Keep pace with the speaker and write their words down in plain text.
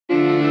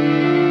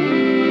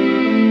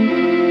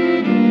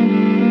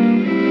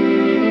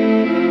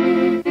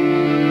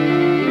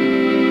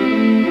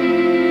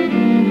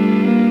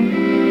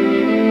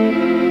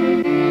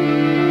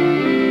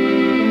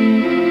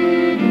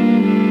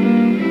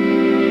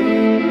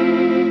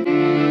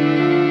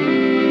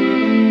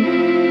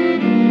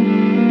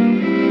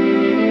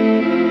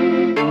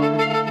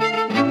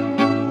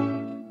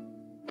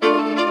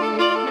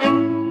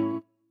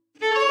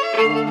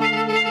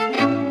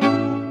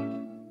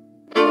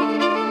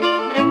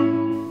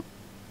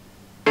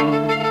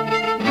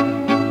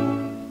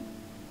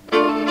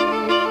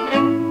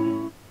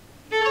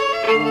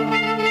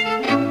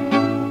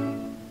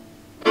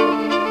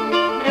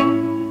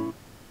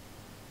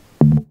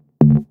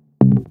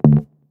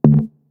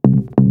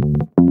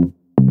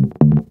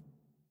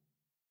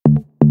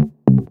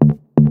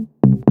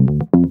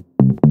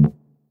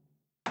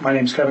My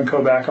name's Kevin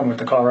Kovac. I'm with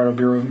the Colorado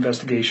Bureau of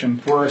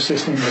Investigation. We're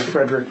assisting the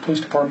Frederick Police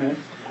Department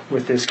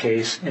with this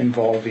case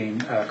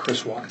involving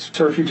Chris Watts.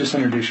 Sir, if you just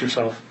introduce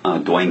yourself.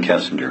 Dwayne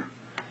Kessinger.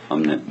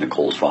 I'm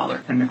Nichole's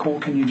father. And Nichol,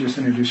 can you just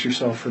introduce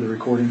yourself for the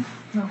recording?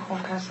 Nichol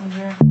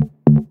Kessinger.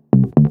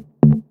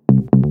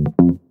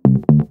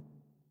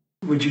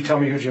 Would you tell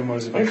me who Jim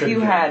was? If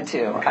you had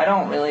to. I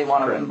don't really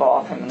want to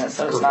involve him in this,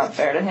 so it's not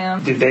fair to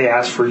him. Did they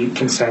ask for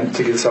consent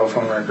to get cell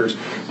phone records?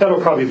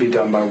 That'll probably be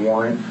done by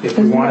warrant. If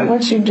we Isn't wanted, that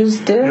what you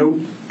just did? Nope.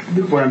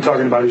 What I'm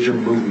talking about is your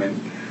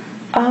movement.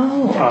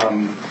 Oh.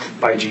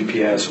 By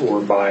GPS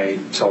or by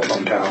cell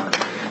phone tower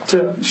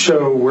to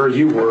show where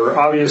you were.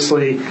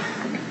 Obviously,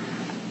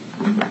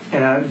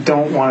 and I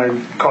don't want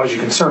to cause you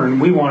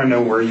concern, we want to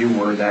know where you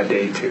were that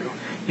day too.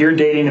 You're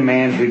dating a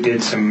man who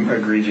did some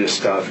egregious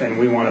stuff, and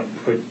we want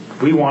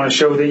to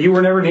show that you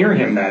were never near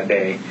him that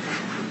day.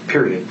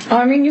 Period.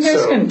 I mean, you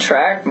guys can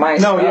track my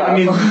stuff. No, yeah, I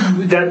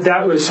mean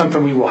that was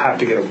something we will have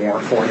to get a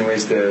warrant for,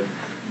 anyways.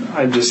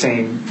 I'm just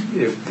saying,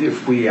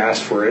 if we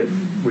asked for it,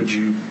 would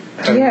you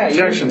have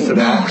objections to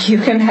that? No,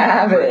 you can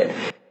have it.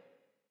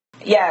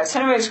 Yeah.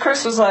 So, anyways,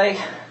 Chris was like,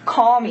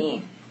 "Call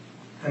me."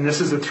 And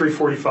this is a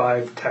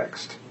 3:45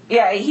 text.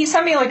 Yeah, he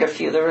sent me like a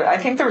few. I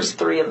think there was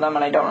 3 of them,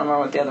 and I don't remember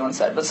what the other one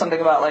said. But something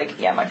about like,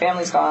 yeah, my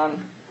family's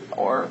gone,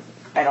 or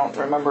I don't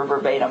remember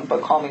verbatim,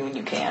 but call me when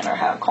you can, or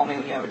call me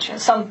when you have a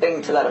chance,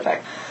 something to that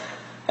effect.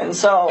 And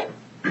so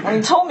when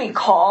he told me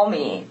call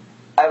me,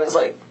 I was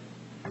like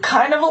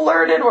kind of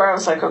alerted, where I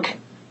was like, okay,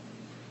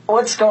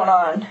 what's going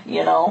on,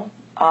 you know?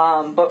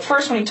 But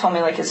first when he told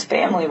me like his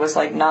family was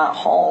like not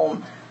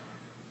home,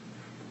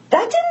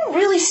 that didn't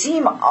really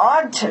seem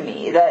odd to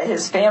me that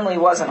his family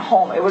wasn't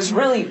home. It was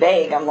really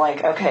vague. I'm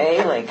like,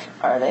 okay, like,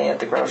 are they at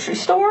the grocery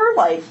store?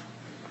 Like,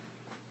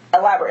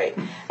 elaborate.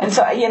 And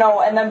so, you know,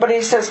 and then, but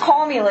he says,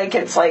 call me like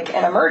it's like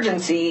an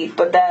emergency,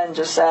 but then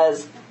just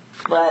says,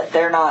 but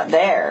they're not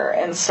there.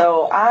 And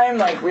so I'm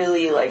like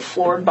really like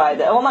floored by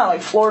that. Well, not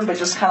like floored, but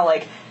just kind of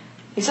like,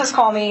 he says,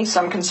 call me,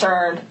 so I'm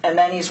concerned. And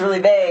then he's really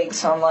vague.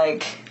 So I'm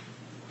like,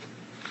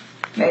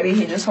 maybe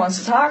he just wants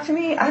to talk to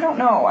me. I don't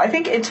know. I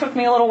think it took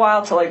me a little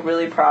while to like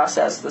really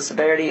process the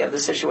severity of the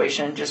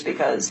situation, just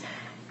because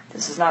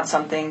this is not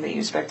something that you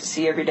expect to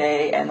see every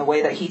day. And the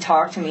way that he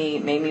talked to me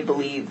made me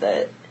believe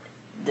that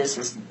this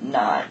is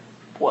not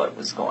what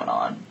was going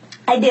on.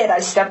 I did. I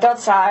stepped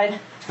outside.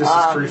 This is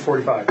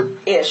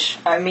 3:45. Ish.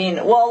 I mean,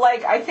 well,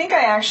 like, I think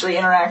I actually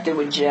interacted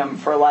with Jim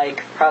for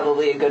like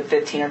probably a good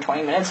 15 or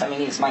 20 minutes. I mean,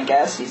 he's my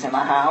guest. He's in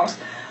my house.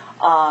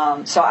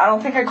 So I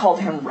don't think I called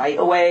him right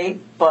away,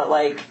 but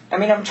like, I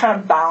mean, I'm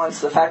trying to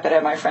balance the fact that I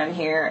have my friend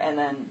here, and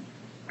then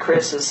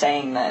Chris is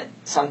saying that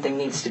something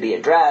needs to be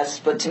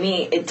addressed, but to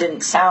me, it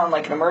didn't sound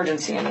like an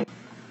emergency. I mean,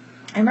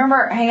 I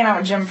remember hanging out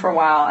with Jim for a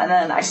while, and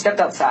then I stepped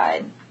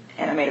outside,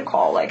 and I made a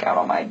call, like, out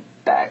on my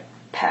back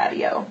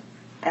patio,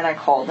 and I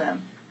called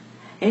him,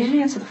 and he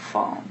didn't answer the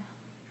phone.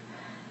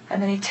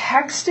 And then he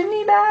texted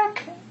me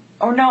back,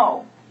 or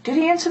no, did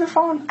he answer the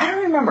phone? I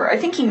don't remember. I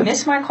think he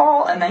missed my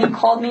call, and then he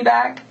called me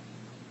back.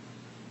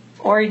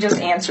 Or he just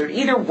answered.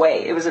 Either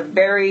way, it was a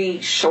very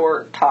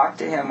short talk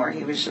to him where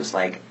he was just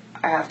like,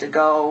 I have to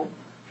go.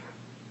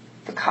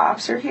 The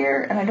cops are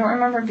here. And I don't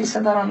remember if he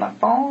said that on the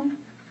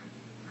phone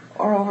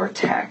or over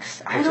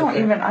text.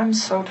 I'm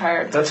so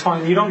tired. That's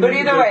fine. You don't. But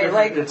either way,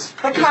 like, it's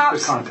the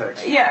cops. The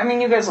context. Yeah, I mean,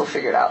 you guys will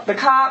figure it out. The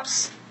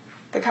cops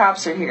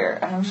are here.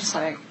 And I'm just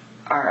like,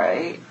 all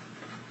right.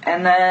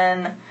 And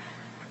then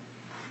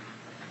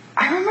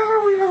I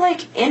remember we were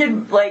like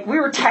we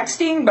were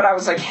texting, but I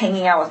was like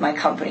hanging out with my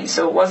company,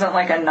 so it wasn't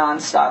like a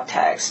nonstop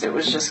text. It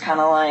was just kind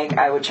of like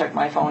I would check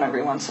my phone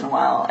every once in a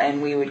while,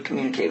 and we would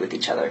communicate with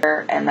each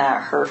other. And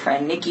that her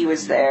friend Nikki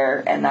was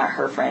there, and that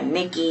her friend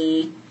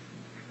Nikki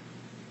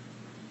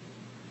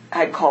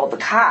had called the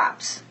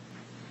cops.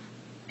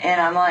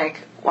 And I'm like,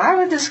 why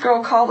would this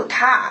girl call the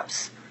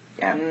cops?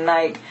 And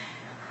like,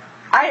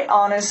 I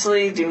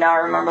honestly do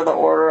not remember the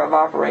order of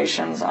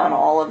operations on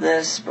all of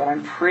this, but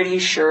I'm pretty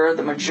sure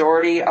the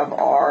majority of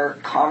our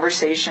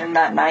conversation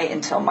that night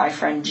until my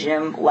friend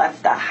Jim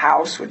left the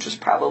house, which was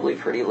probably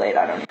pretty late,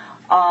 I don't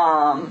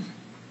know.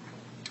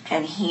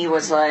 And he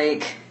was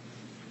like,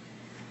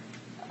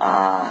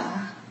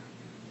 I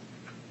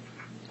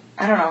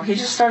don't know, he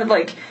just started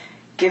like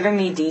giving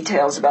me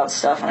details about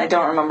stuff, and I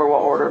don't remember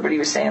what order, but he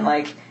was saying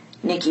like,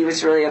 Nikki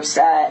was really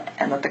upset,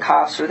 and that the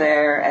cops were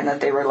there, and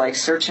that they were, like,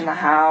 searching the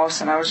house,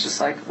 and I was just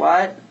like,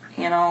 what?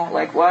 You know,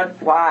 like, what?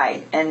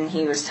 Why? And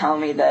he was telling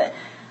me that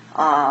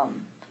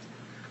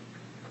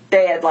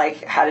they had,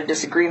 like, had a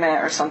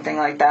disagreement or something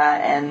like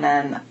that, and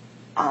then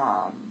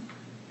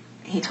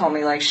he told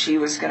me, like, she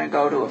was going to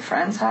go to a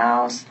friend's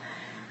house,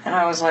 and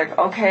I was like,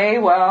 okay,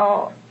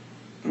 well,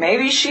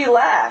 maybe she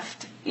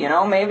left, you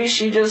know, maybe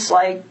she just,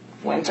 like,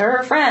 went to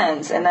her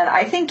friends. And then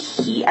I think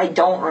I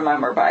don't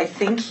remember, but I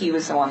think he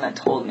was the one that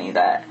told me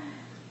that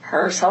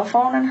her cell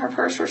phone and her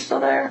purse were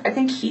still there. I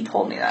think he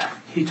told me that.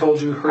 He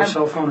told you her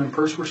cell phone and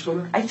purse were still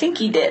there? I think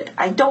he did.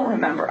 I don't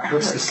remember.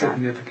 What's the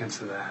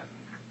significance of that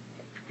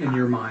in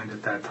your mind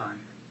at that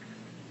time?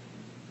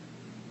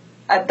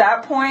 At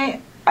that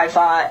point, I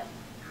thought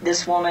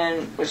this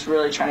woman was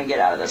really trying to get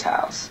out of this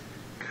house.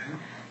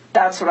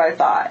 That's what I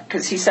thought,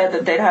 because he said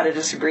that they'd had a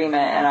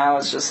disagreement, and I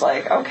was just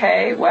like,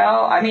 okay,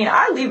 well, I mean,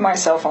 I leave my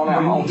cell phone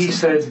at home. He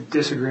said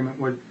disagreement.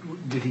 What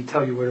did he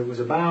tell you what it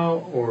was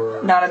about,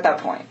 or not at that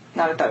point?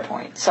 Not at that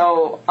point.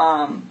 So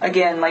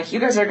again, like, you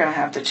guys are gonna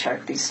have to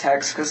check these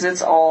texts because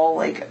it's all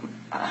like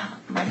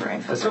my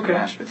brain feels like a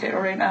mashed potato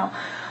right now.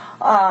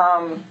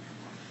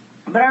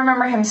 But I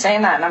remember him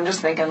saying that, and I'm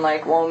just thinking,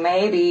 like, well,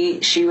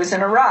 maybe she was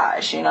in a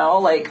rush, you know?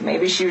 Like,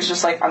 maybe she was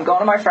just like, I'm going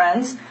to my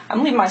friends.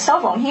 I'm leaving my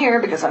cell phone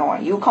here because I don't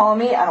want you calling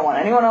me. I don't want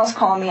anyone else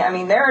calling me. I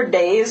mean, there are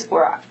days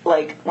where,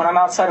 like, when I'm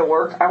outside of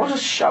work, I will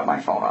just shut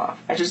my phone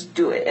off. I just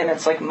do it, and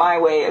it's, like, my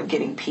way of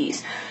getting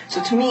peace.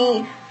 So to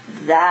me,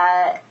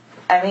 that,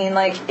 I mean,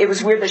 like, it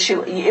was weird that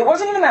it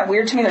wasn't even that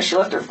weird to me that she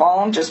left her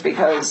phone just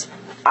because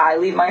I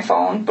leave my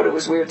phone, but it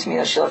was weird to me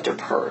that she left her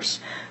purse.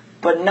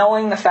 But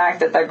knowing the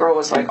fact that girl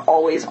was, like,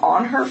 always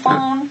on her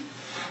phone,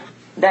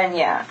 then,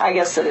 yeah, I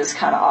guess it is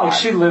kind of odd. Well,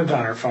 she lived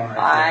on her phone,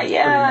 I think,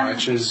 yeah. pretty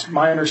much, is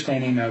my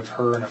understanding of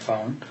her and a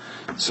phone.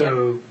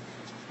 So,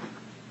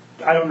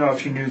 I don't know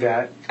if you knew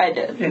that. I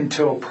did.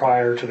 Until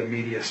prior to the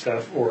media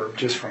stuff, or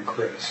just from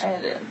Chris.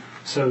 I did.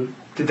 So,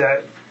 did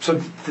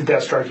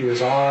that strike you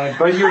as odd?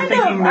 But you're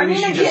thinking maybe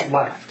she just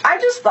left. I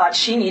just thought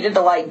she needed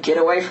to, like, get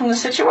away from the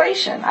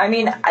situation. I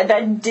mean,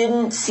 that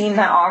didn't seem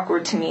that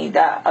awkward to me,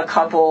 that a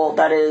couple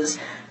that is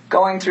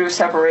going through a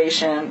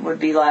separation would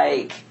be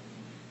like,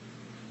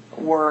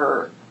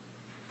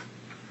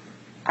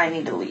 I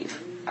need to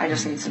leave. I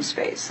just need some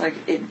space. Like,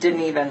 it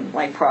didn't even,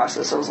 like,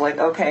 process. I was like,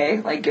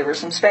 okay, like, give her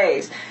some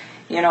space.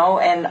 You know,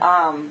 and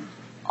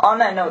on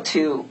that note,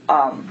 too,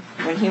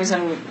 when he was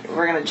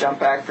we're going to jump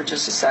back for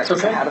just a second.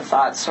 Okay. I had a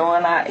thought. So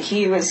when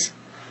he was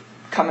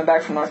coming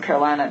back from North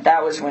Carolina,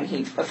 that was when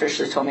he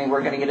officially told me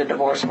we're going to get a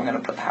divorce and we're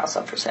going to put the house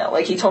up for sale.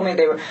 Like, he told me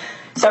they were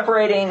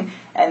separating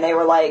and they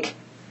were, like,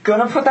 going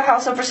to put the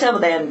house up for sale,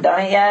 but they hadn't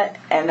done it yet.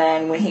 And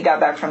then when he got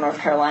back from North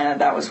Carolina,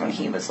 that was when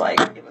he was like,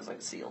 it was like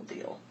a sealed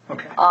deal.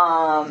 Okay.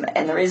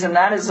 And the reason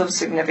that is of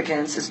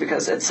significance is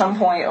because at some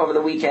point over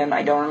the weekend,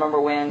 I don't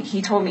remember when,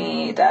 he told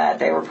me that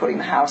they were putting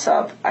the house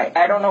up.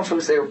 I don't know if it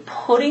was they were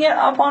putting it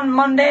up on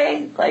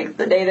Monday, like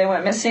the day they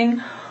went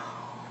missing,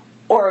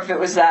 or if it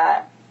was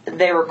that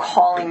they were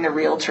calling the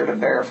realtor to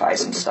verify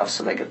some stuff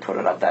so they could put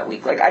it up that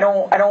week. Like, I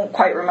don't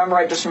quite remember.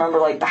 I just remember,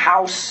 like, the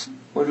house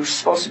was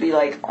supposed to be,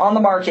 like, on the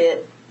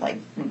market, like,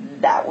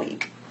 that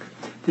week.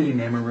 Did he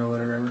name a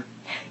realtor ever?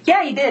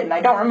 Yeah, he did, and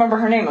I don't remember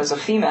her name. It was a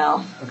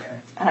female. Okay.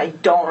 And I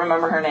don't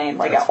remember her name,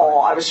 like, at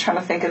all. I was trying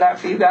to think of that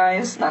for you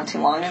guys not too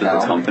long ago. So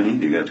the company?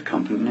 Do you got the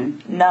company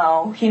name?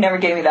 No, he never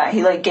gave me that.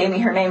 He, like, gave me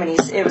her name, and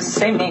it was the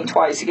same name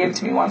twice. He gave it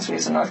to me once when he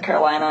was in North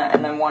Carolina,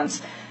 and then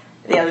once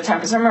the other time.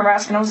 Because I remember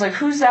asking, I was like,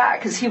 who's that?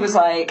 Because he's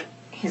like,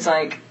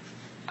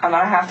 I'm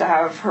going to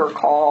have her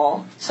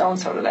call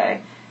so-and-so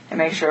today and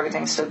make sure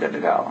everything's still good to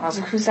go. And I was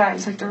like, who's that?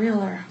 He's like, the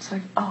realtor. I was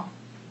like, oh.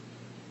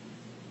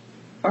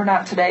 Or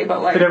not today,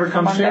 but, like, if it ever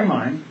comes Monday. to your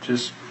mind,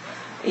 just...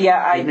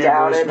 Yeah, I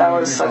doubt it. That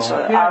was such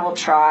a... Yeah. I will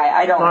try.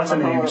 I don't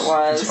remember what it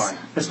was. It's fine.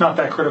 It's not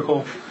that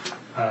critical.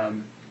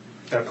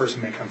 That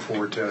person may come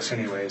forward to us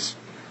anyways,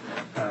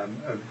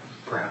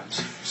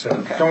 perhaps. So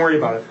Don't worry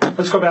about it.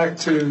 Let's go back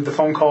to the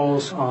phone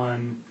calls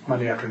on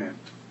Monday afternoon.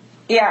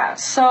 Yeah,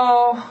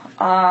 so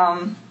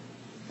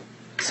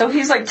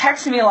he's, like,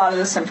 texting me a lot of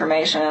this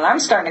information, and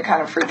I'm starting to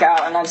kind of freak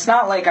out. And it's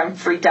not like I'm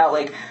freaked out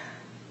like,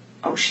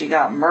 oh, she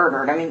got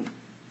murdered. I mean...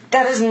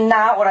 That is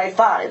not what I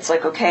thought. It's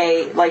like,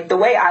 okay, like, the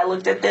way I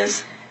looked at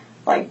this,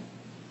 like,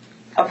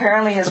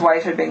 apparently his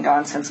wife had been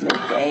gone since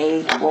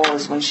midday,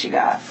 was when she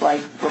got,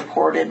 like,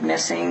 reported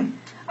missing.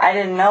 I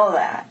didn't know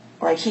that.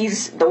 Like,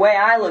 the way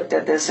I looked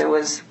at this, it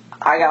was,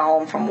 I got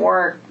home from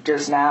work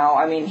just now.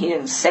 I mean, he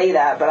didn't say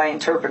that, but I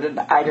interpreted,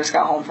 I just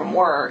got home from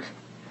work.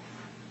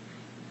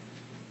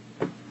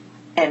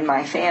 And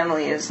my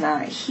family is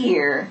not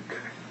here.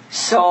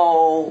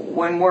 So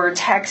when we're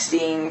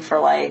texting for,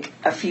 like,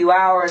 a few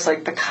hours,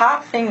 like, the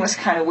cop thing was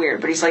kind of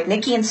weird. But he's like,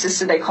 Nikki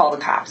insisted they call the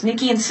cops.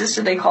 Nikki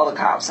insisted they call the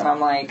cops. And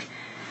I'm like,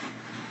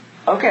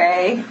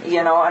 okay,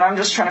 you know, and I'm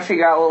just trying to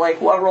figure out, well,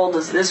 like, what role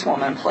does this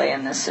woman play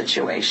in this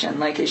situation?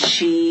 Like, is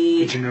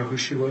she... Did you know who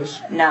she was?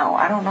 No,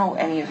 I don't know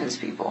any of his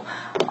people.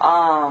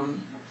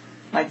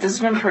 Like, this has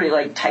been pretty,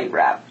 like, tight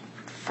wrap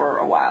for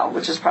a while,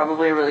 which is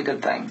probably a really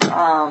good thing.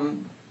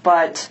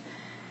 But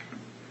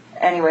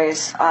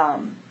anyways,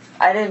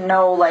 I didn't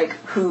know, like,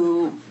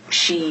 who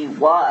she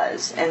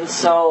was. And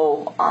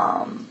so,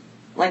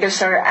 like, I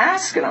started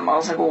asking him. I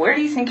was like, well, where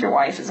do you think your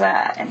wife is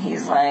at? And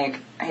he's like,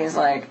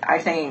 I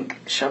think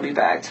she'll be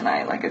back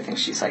tonight. Like, I think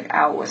she's, like,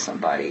 out with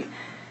somebody.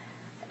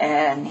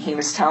 And he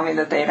was telling me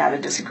that they'd had a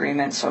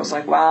disagreement. So I was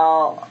like,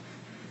 well,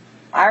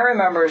 I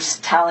remember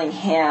telling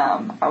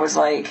him, I was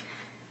like,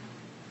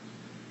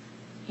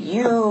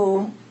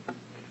 you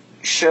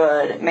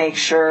should make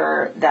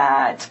sure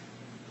that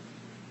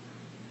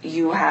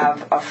you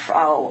have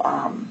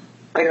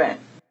wait a minute.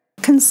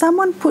 Can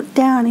someone put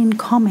down in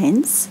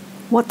comments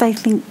what they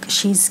think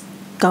she's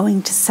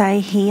going to say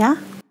here?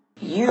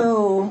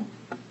 You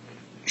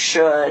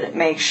should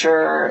make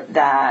sure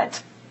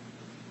that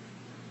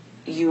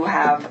you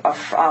have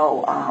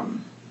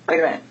wait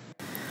a minute.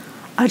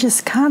 I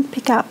just can't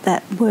pick up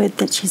that word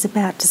that she's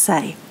about to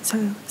say.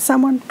 So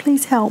someone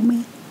please help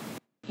me.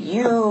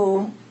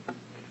 You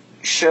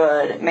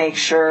should make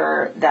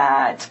sure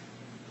that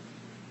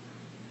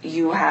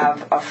you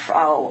have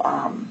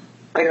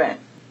wait a minute.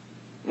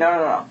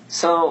 No.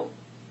 So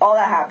all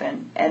that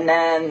happened, and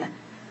then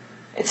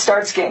it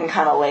starts getting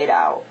kind of laid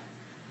out.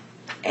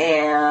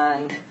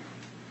 And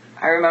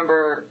I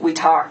remember we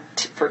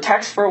talked for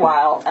text for a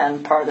while,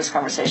 and part of this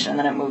conversation, and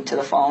then it moved to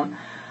the phone.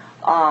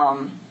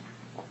 And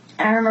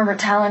I remember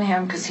telling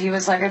him, because he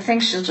was like, I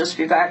think she'll just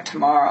be back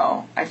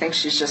tomorrow. I think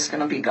she's just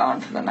going to be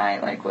gone for the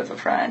night, like with a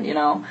friend, you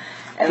know?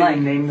 And Did he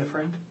name the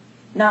friend?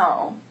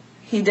 No,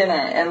 he didn't.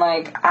 And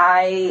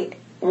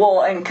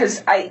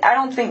because I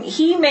don't think,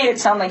 he made it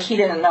sound like he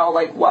didn't know,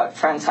 like, what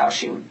friend's house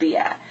she would be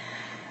at.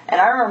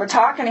 And I remember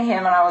talking to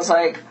him, and I was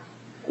like,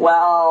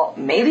 well,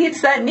 maybe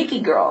it's that Nikki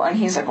girl. And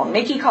he's like, well,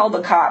 Nikki called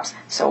the cops,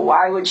 so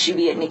why would she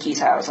be at Nikki's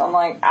house? I'm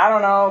like, I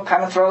don't know,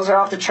 kind of throws her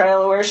off the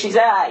trail of where she's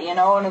at, you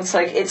know? And it's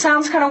like, it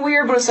sounds kind of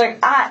weird, but it's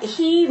like,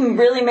 he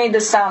really made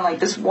this sound like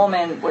this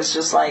woman was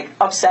just, like,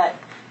 upset,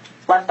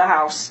 left the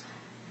house,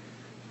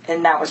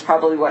 and that was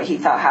probably what he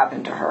thought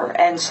happened to her.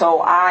 And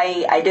so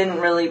I didn't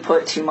really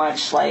put too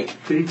much, like...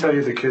 Did he tell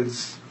you the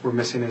kids were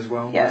missing as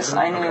well? Yes,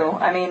 I knew. Okay.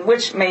 I mean,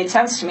 which made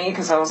sense to me,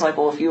 because I was like,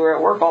 well, if you were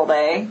at work all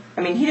day...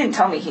 I mean, he didn't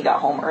tell me he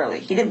got home early.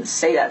 He didn't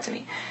say that to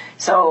me.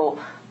 So,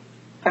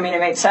 I mean, it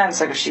made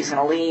sense. Like, if she's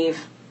going to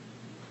leave,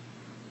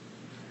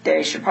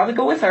 they should probably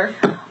go with her.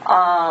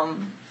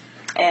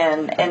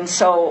 And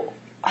so...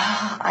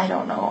 I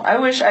don't know.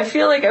 I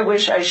feel like I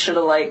wish I should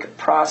have, like,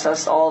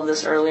 processed all of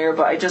this earlier,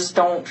 but I just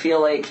don't feel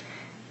like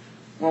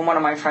when one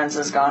of my friends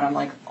is gone, I'm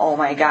like, oh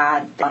my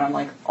God. And I'm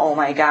like, oh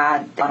my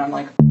God. And I'm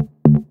like...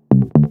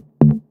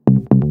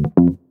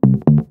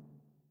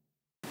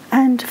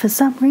 And for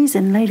some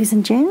reason, ladies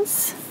and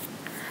gents,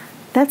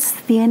 that's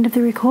the end of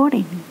the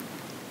recording.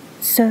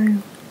 So,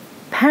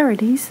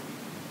 Parody's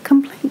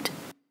complete.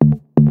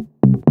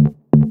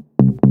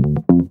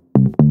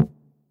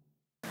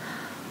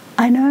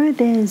 I know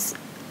there's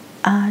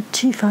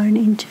 2 phone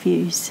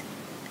interviews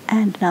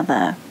and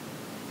another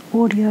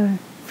audio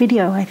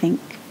video, I think.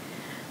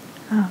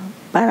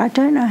 But I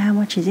don't know how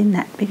much is in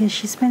that, because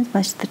she spends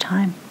most of the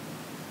time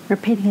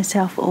repeating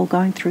herself or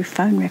going through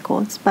phone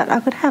records. But I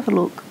could have a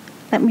look.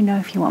 Let me know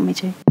if you want me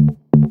to.